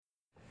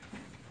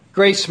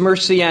Grace,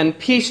 mercy, and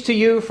peace to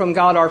you from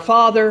God our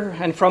Father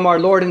and from our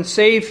Lord and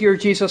Savior,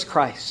 Jesus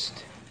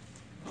Christ.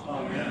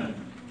 Amen.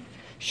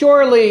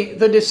 Surely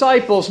the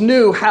disciples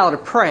knew how to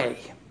pray.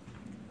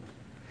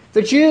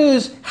 The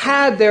Jews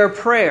had their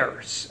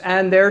prayers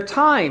and their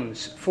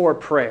times for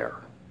prayer.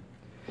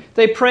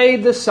 They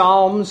prayed the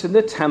Psalms in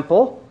the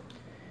temple.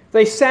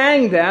 They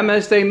sang them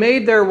as they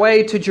made their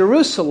way to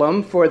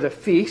Jerusalem for the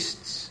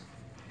feasts.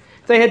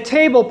 They had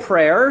table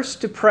prayers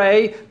to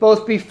pray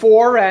both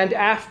before and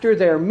after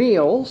their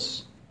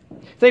meals.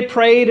 They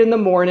prayed in the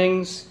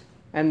mornings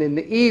and in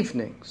the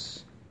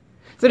evenings.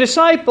 The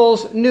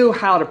disciples knew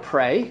how to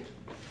pray,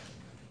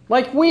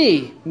 like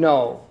we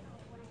know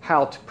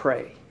how to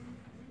pray.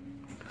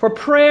 For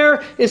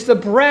prayer is the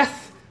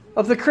breath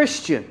of the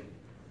Christian.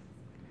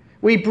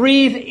 We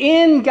breathe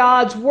in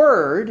God's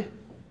word,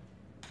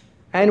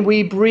 and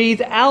we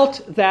breathe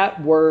out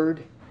that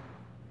word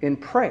in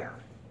prayer.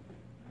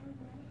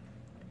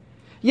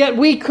 Yet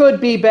we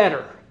could be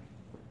better,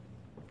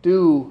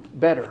 do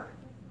better.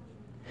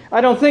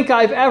 I don't think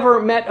I've ever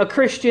met a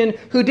Christian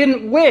who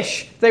didn't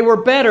wish they were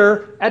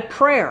better at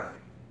prayer,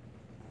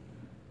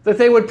 that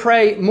they would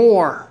pray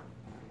more,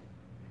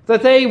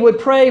 that they would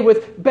pray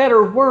with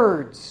better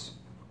words,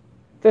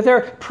 that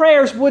their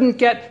prayers wouldn't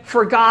get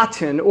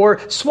forgotten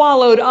or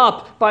swallowed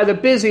up by the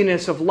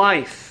busyness of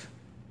life,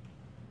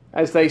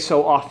 as they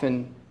so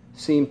often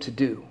seem to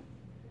do.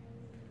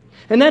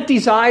 And that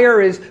desire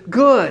is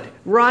good,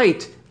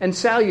 right, and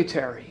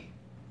salutary.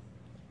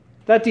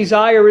 That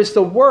desire is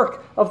the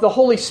work of the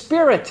Holy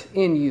Spirit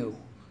in you.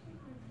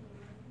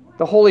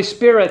 The Holy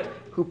Spirit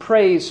who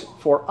prays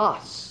for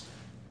us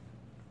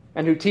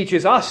and who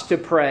teaches us to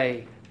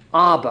pray,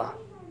 Abba,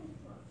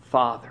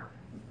 Father.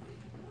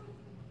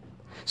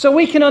 So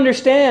we can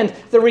understand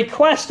the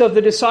request of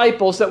the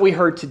disciples that we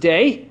heard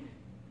today.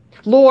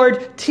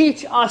 Lord,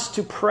 teach us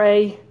to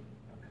pray.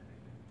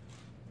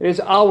 It is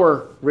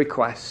our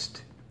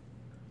request,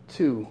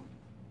 too.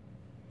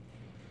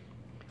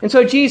 And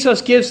so Jesus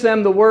gives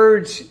them the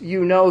words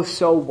you know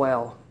so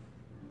well.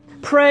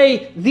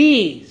 Pray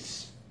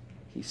these,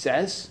 he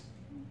says.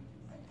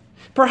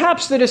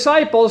 Perhaps the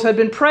disciples had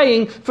been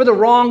praying for the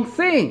wrong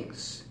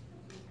things.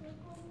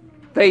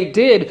 They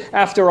did,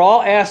 after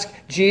all, ask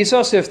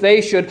Jesus if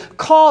they should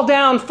call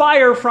down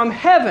fire from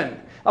heaven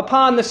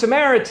upon the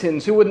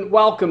Samaritans who wouldn't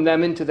welcome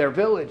them into their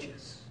villages.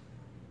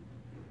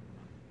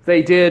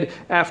 They did,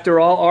 after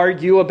all,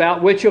 argue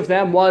about which of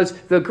them was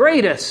the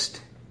greatest.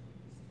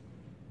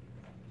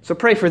 So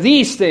pray for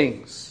these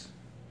things,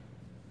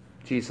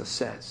 Jesus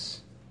says,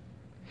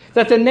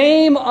 that the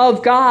name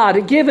of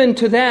God given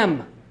to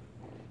them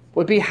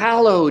would be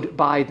hallowed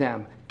by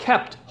them,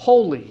 kept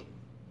holy,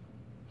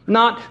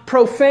 not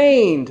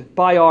profaned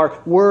by our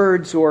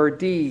words or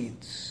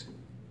deeds.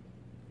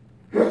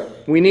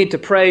 We need to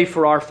pray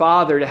for our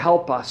Father to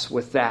help us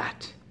with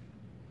that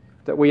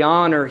we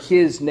honor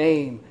His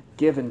name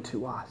given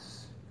to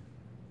us.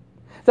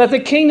 That the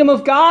kingdom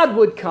of God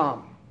would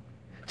come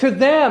to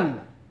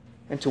them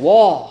and to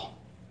all.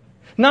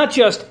 Not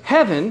just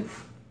heaven,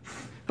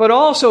 but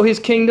also His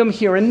kingdom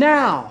here and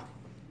now,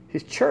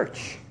 His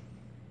church.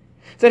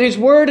 That His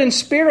word and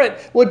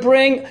Spirit would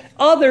bring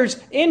others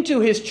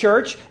into His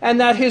church, and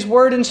that His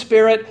word and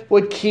Spirit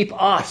would keep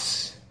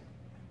us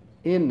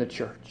in the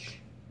church.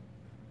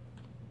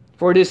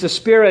 For it is the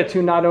Spirit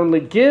who not only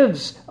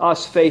gives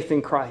us faith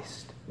in Christ,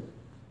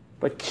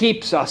 but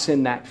keeps us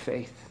in that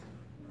faith.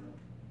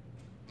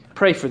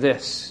 Pray for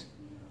this,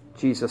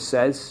 Jesus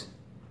says.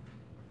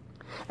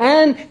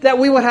 And that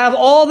we would have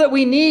all that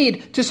we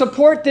need to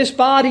support this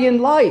body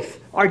in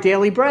life, our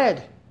daily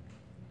bread.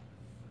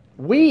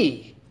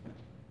 We,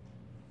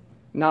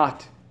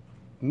 not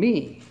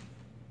me.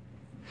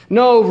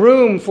 No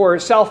room for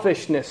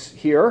selfishness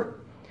here.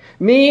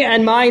 Me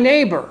and my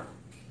neighbor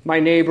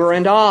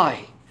and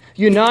I,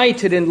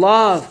 united in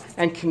love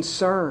and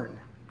concern.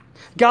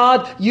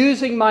 God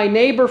using my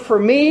neighbor for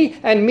me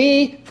and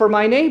me for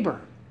my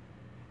neighbor.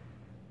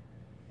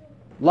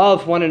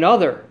 Love one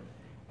another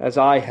as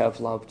I have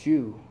loved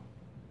you.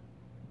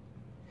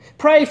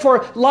 Pray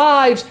for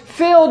lives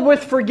filled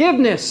with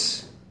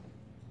forgiveness.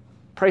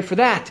 Pray for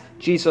that,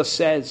 Jesus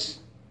says.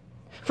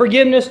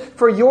 Forgiveness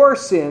for your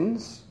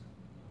sins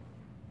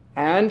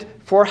and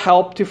for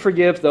help to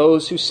forgive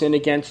those who sin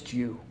against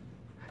you.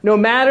 No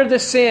matter the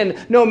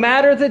sin, no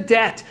matter the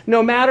debt,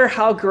 no matter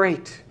how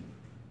great.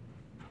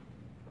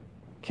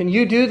 Can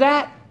you do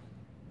that?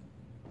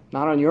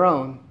 Not on your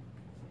own.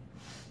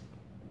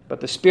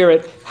 But the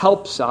Spirit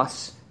helps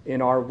us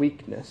in our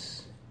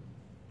weakness.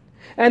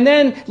 And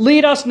then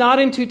lead us not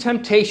into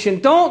temptation.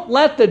 Don't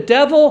let the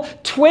devil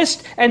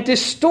twist and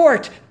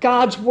distort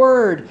God's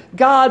word,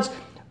 God's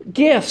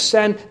gifts,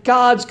 and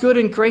God's good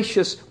and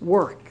gracious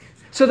work,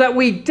 so that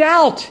we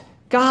doubt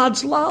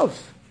God's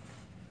love,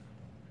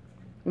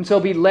 and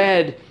so be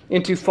led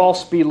into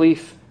false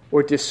belief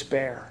or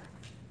despair.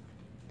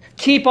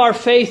 Keep our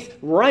faith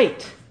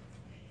right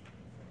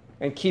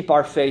and keep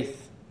our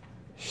faith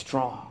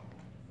strong.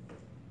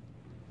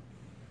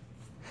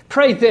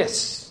 Pray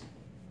this,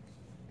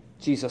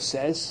 Jesus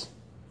says,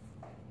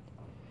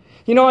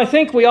 You know, I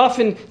think we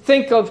often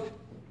think of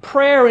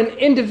prayer in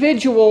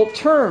individual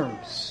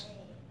terms.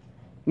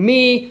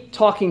 Me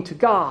talking to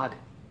God.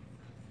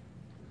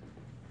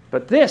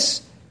 But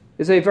this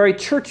is a very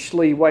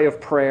churchly way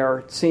of prayer,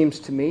 it seems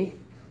to me.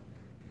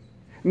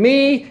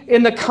 Me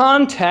in the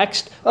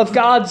context of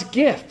God's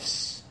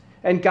gifts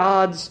and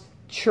God's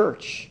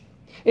church.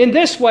 In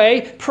this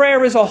way,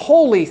 prayer is a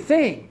holy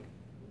thing,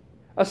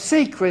 a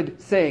sacred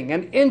thing,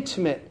 an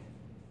intimate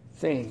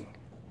thing.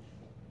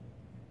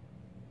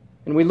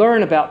 And we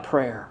learn about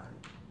prayer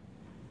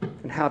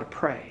and how to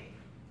pray.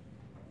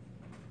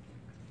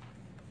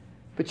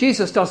 But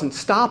Jesus doesn't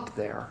stop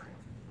there.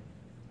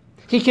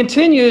 He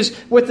continues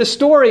with the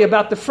story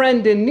about the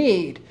friend in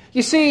need.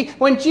 You see,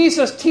 when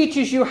Jesus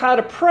teaches you how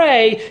to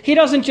pray, He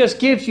doesn't just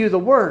give you the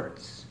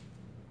words.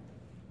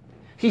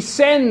 He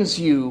sends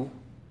you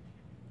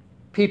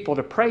people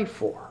to pray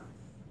for.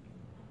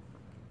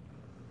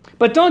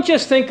 But don't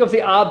just think of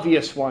the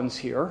obvious ones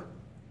here.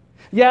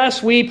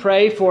 Yes, we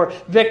pray for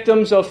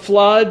victims of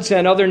floods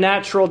and other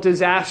natural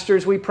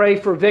disasters. We pray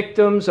for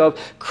victims of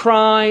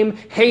crime,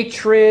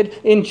 hatred,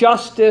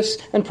 injustice,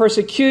 and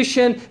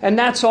persecution, and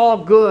that's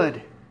all good.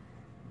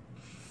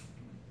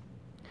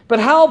 But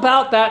how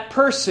about that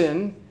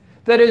person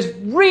that is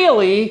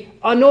really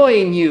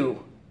annoying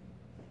you?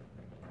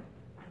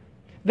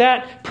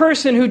 That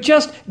person who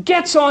just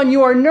gets on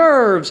your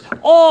nerves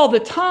all the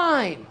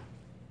time?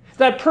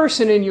 That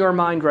person in your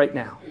mind right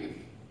now.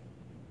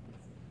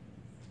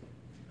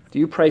 Do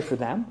you pray for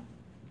them?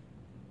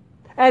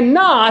 And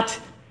not,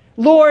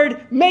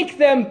 Lord, make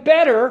them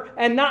better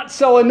and not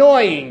so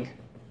annoying.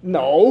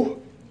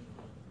 No.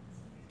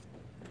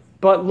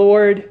 But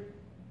Lord,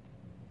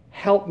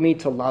 help me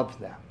to love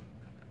them.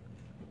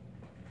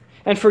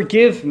 And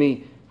forgive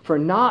me for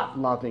not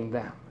loving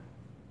them.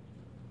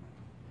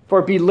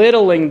 For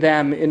belittling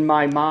them in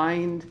my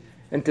mind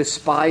and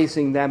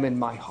despising them in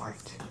my heart.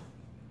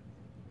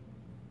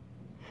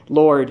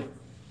 Lord,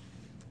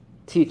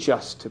 teach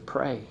us to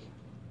pray.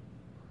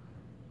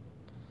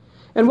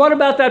 And what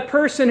about that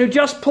person who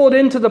just pulled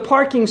into the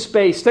parking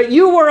space that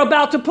you were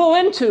about to pull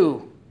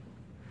into?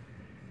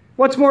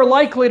 What's more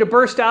likely to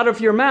burst out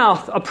of your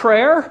mouth? A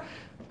prayer?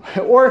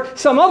 Or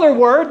some other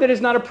word that is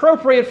not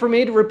appropriate for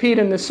me to repeat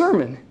in this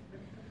sermon?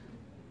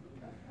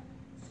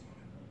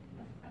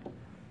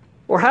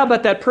 Or how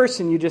about that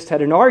person you just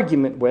had an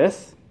argument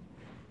with?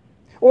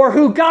 Or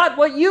who got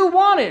what you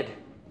wanted?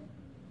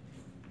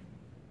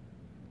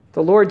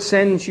 The Lord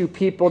sends you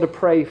people to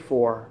pray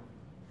for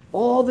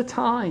all the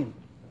time.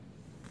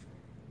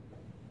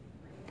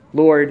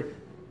 Lord,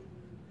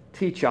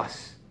 teach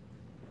us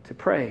to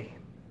pray.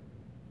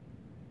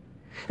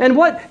 And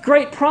what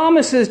great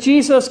promises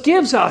Jesus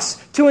gives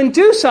us to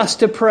induce us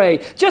to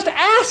pray. Just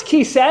ask,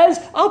 He says,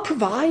 I'll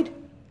provide.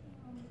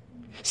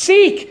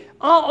 Seek,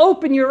 I'll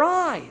open your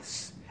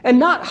eyes and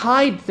not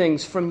hide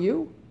things from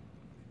you.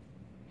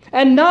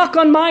 And knock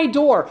on my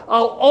door.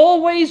 I'll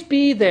always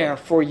be there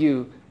for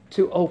you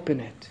to open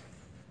it.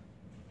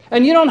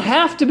 And you don't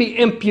have to be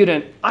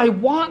impudent. I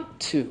want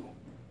to.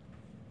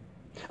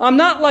 I'm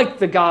not like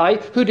the guy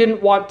who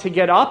didn't want to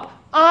get up.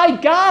 I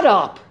got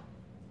up.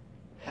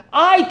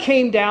 I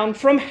came down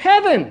from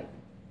heaven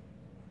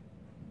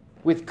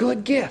with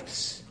good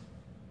gifts,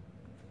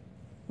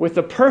 with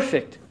the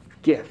perfect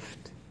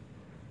gift,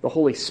 the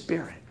Holy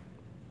Spirit,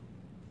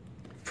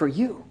 for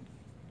you.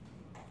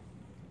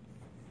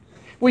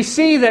 We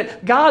see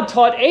that God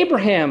taught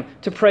Abraham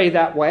to pray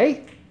that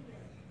way.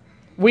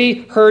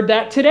 We heard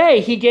that today.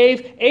 He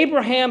gave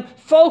Abraham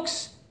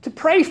folks to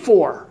pray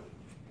for.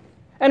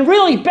 And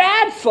really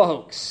bad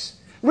folks,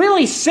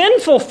 really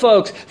sinful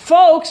folks,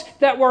 folks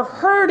that were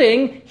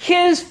hurting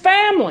his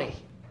family.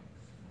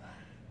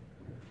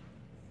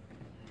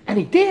 And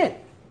He did.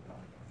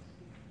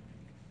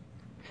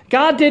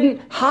 God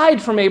didn't hide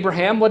from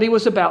Abraham what He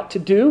was about to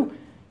do.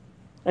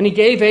 And He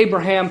gave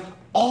Abraham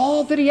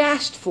all that he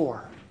asked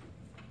for.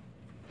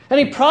 And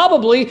He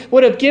probably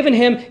would have given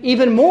him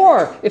even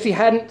more if he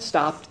hadn't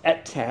stopped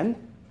at 10.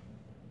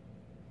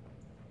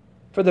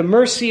 For the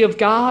mercy of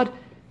God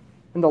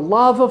and the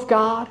love of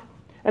God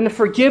and the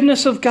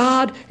forgiveness of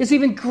God is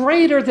even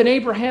greater than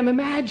Abraham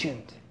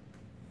imagined.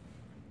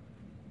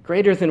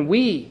 Greater than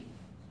we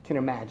can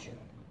imagine.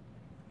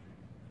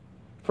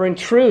 For in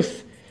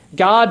truth,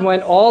 God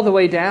went all the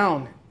way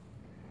down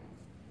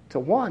to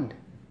one.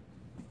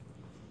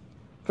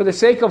 For the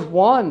sake of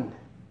one,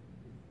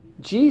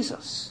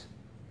 Jesus,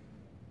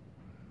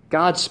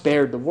 God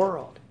spared the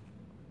world.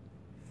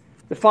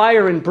 The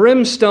fire and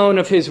brimstone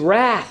of His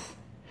wrath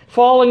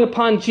falling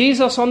upon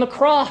Jesus on the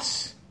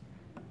cross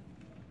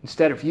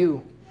instead of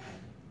you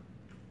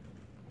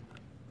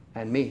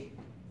and me.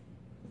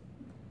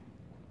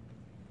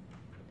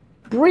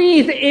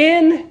 Breathe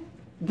in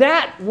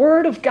that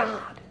Word of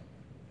God.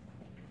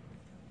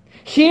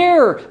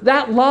 Hear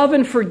that love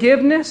and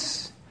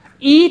forgiveness.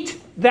 Eat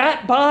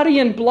that body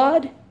and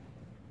blood.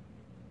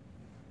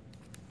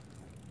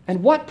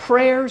 And what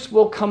prayers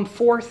will come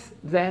forth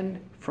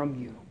then from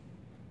you?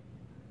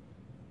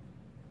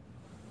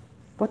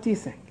 What do you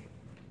think?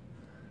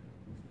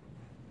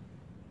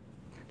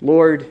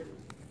 Lord,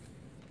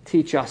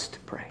 teach us to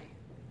pray.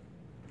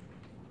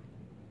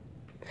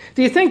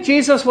 Do you think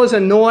Jesus was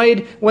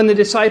annoyed when the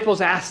disciples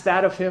asked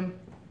that of him?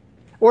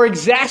 Or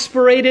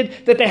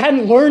exasperated that they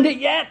hadn't learned it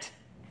yet?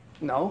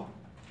 No.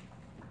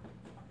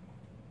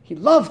 He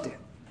loved it.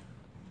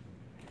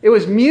 It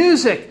was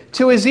music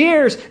to his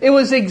ears. It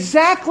was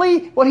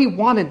exactly what he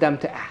wanted them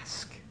to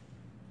ask.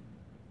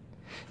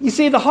 You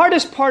see, the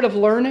hardest part of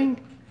learning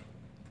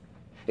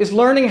is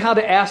learning how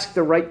to ask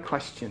the right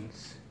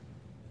questions.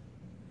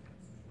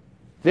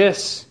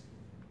 This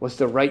was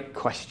the right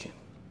question.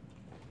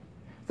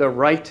 The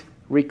right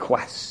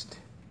request.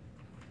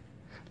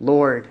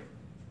 Lord,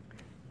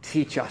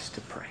 teach us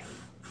to pray.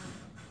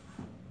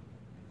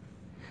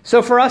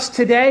 So for us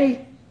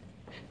today,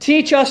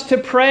 teach us to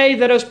pray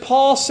that, as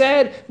Paul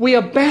said, we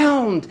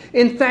abound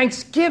in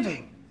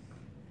thanksgiving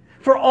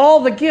for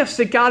all the gifts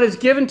that God has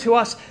given to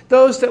us,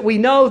 those that we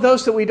know,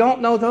 those that we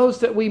don't know,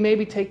 those that we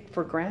maybe take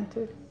for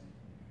granted.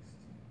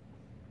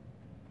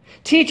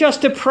 Teach us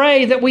to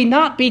pray that we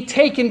not be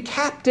taken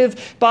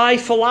captive by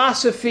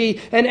philosophy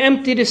and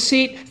empty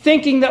deceit,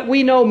 thinking that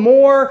we know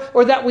more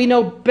or that we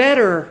know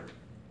better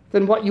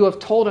than what you have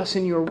told us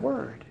in your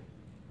word.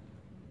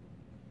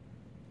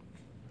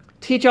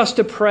 Teach us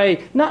to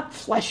pray, not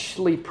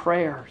fleshly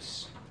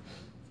prayers,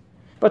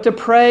 but to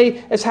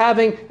pray as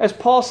having, as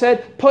Paul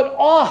said, put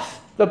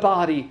off the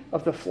body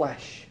of the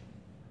flesh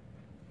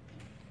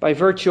by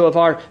virtue of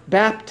our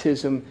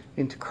baptism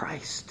into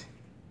Christ.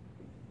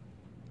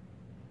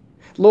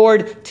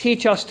 Lord,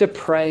 teach us to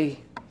pray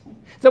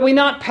that we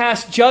not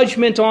pass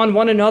judgment on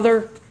one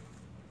another,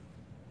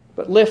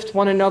 but lift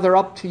one another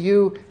up to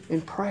you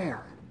in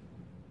prayer.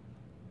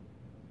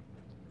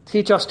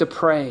 Teach us to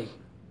pray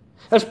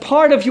as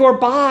part of your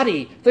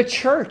body, the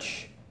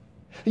church.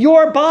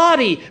 Your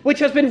body, which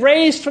has been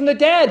raised from the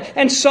dead,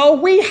 and so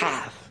we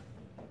have.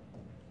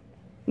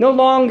 No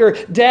longer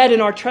dead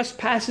in our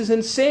trespasses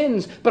and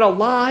sins, but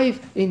alive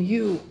in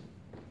you.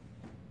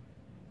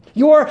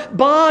 Your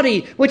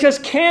body, which has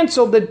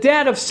canceled the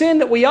debt of sin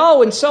that we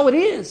owe, and so it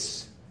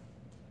is.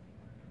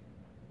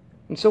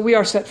 And so we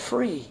are set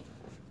free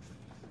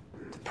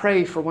to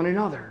pray for one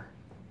another.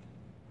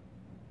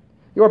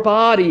 Your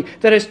body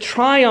that has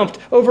triumphed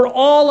over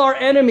all our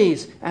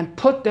enemies and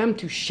put them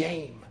to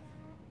shame.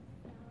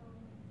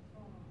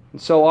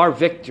 And so our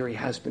victory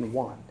has been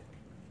won.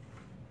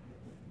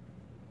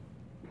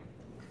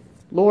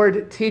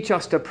 Lord, teach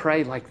us to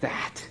pray like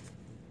that.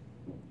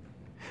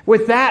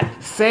 With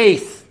that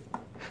faith,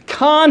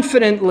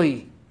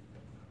 confidently,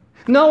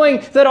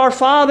 knowing that our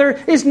Father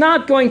is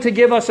not going to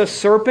give us a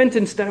serpent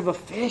instead of a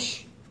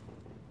fish,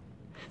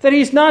 that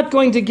He's not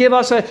going to give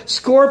us a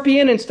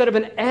scorpion instead of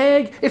an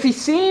egg. If He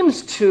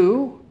seems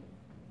to,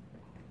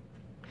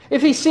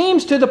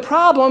 the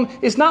problem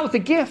is not with the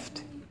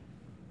gift,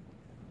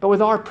 but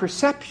with our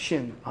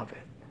perception of it.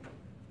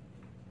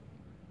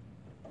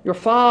 Your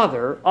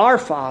Father, our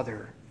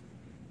Father,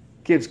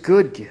 gives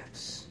good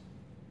gifts,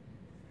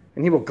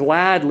 and He will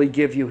gladly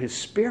give you His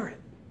Spirit.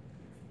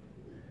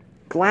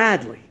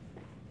 Gladly,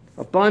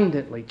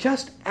 abundantly.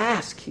 Just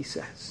ask, He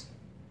says.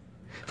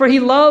 For He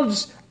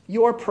loves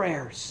your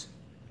prayers.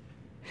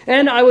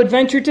 And I would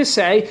venture to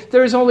say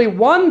there is only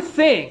one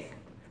thing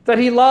that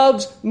He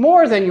loves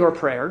more than your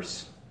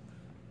prayers,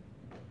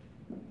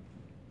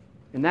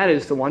 and that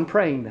is the one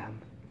praying them.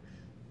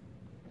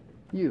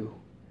 You.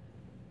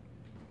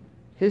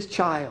 His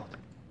child.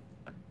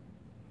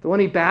 The one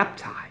He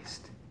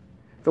baptized.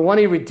 The one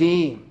He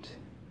redeemed.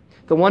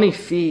 The one He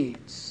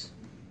feeds.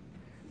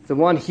 The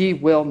one He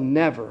will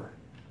never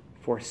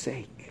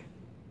forsake.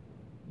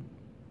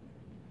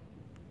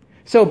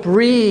 So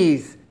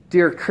breathe,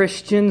 dear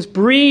Christians,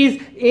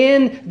 breathe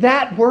in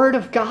that Word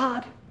of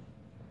God,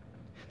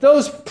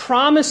 those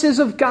promises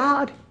of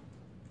God,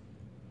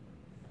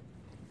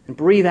 and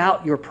breathe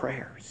out your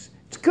prayers.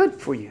 It's good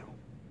for you.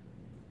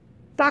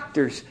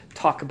 Doctors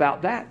talk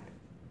about that.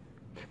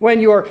 When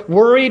you're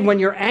worried, when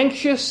you're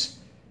anxious,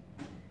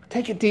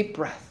 take a deep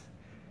breath.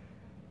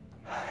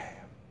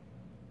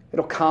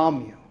 It'll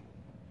calm you.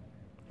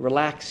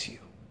 Relax you.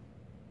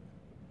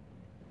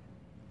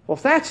 Well,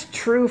 if that's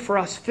true for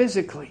us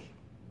physically,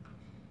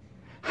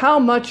 how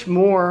much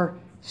more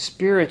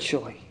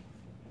spiritually?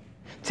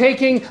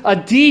 Taking a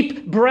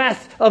deep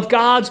breath of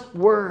God's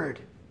Word.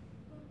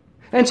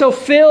 And so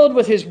filled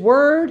with His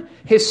Word,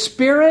 His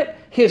Spirit,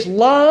 His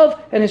love,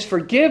 and His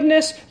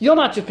forgiveness, you'll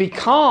not just be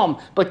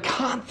calm, but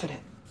confident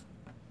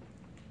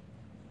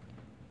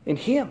in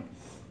Him.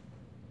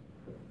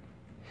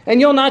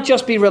 And you'll not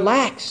just be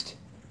relaxed,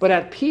 but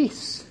at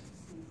peace.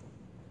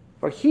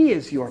 For He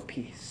is your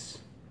peace.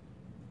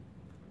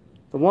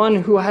 The one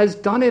who has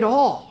done it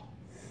all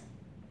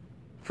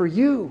for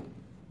you,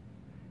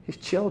 His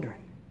children.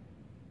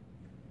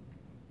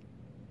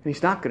 And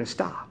He's not going to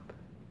stop.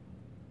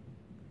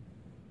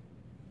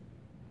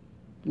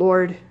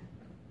 Lord,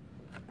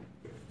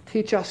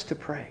 teach us to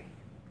pray.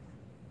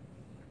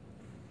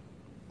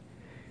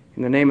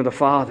 In the name of the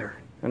Father,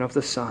 and of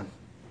the Son,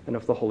 and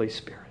of the Holy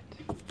Spirit.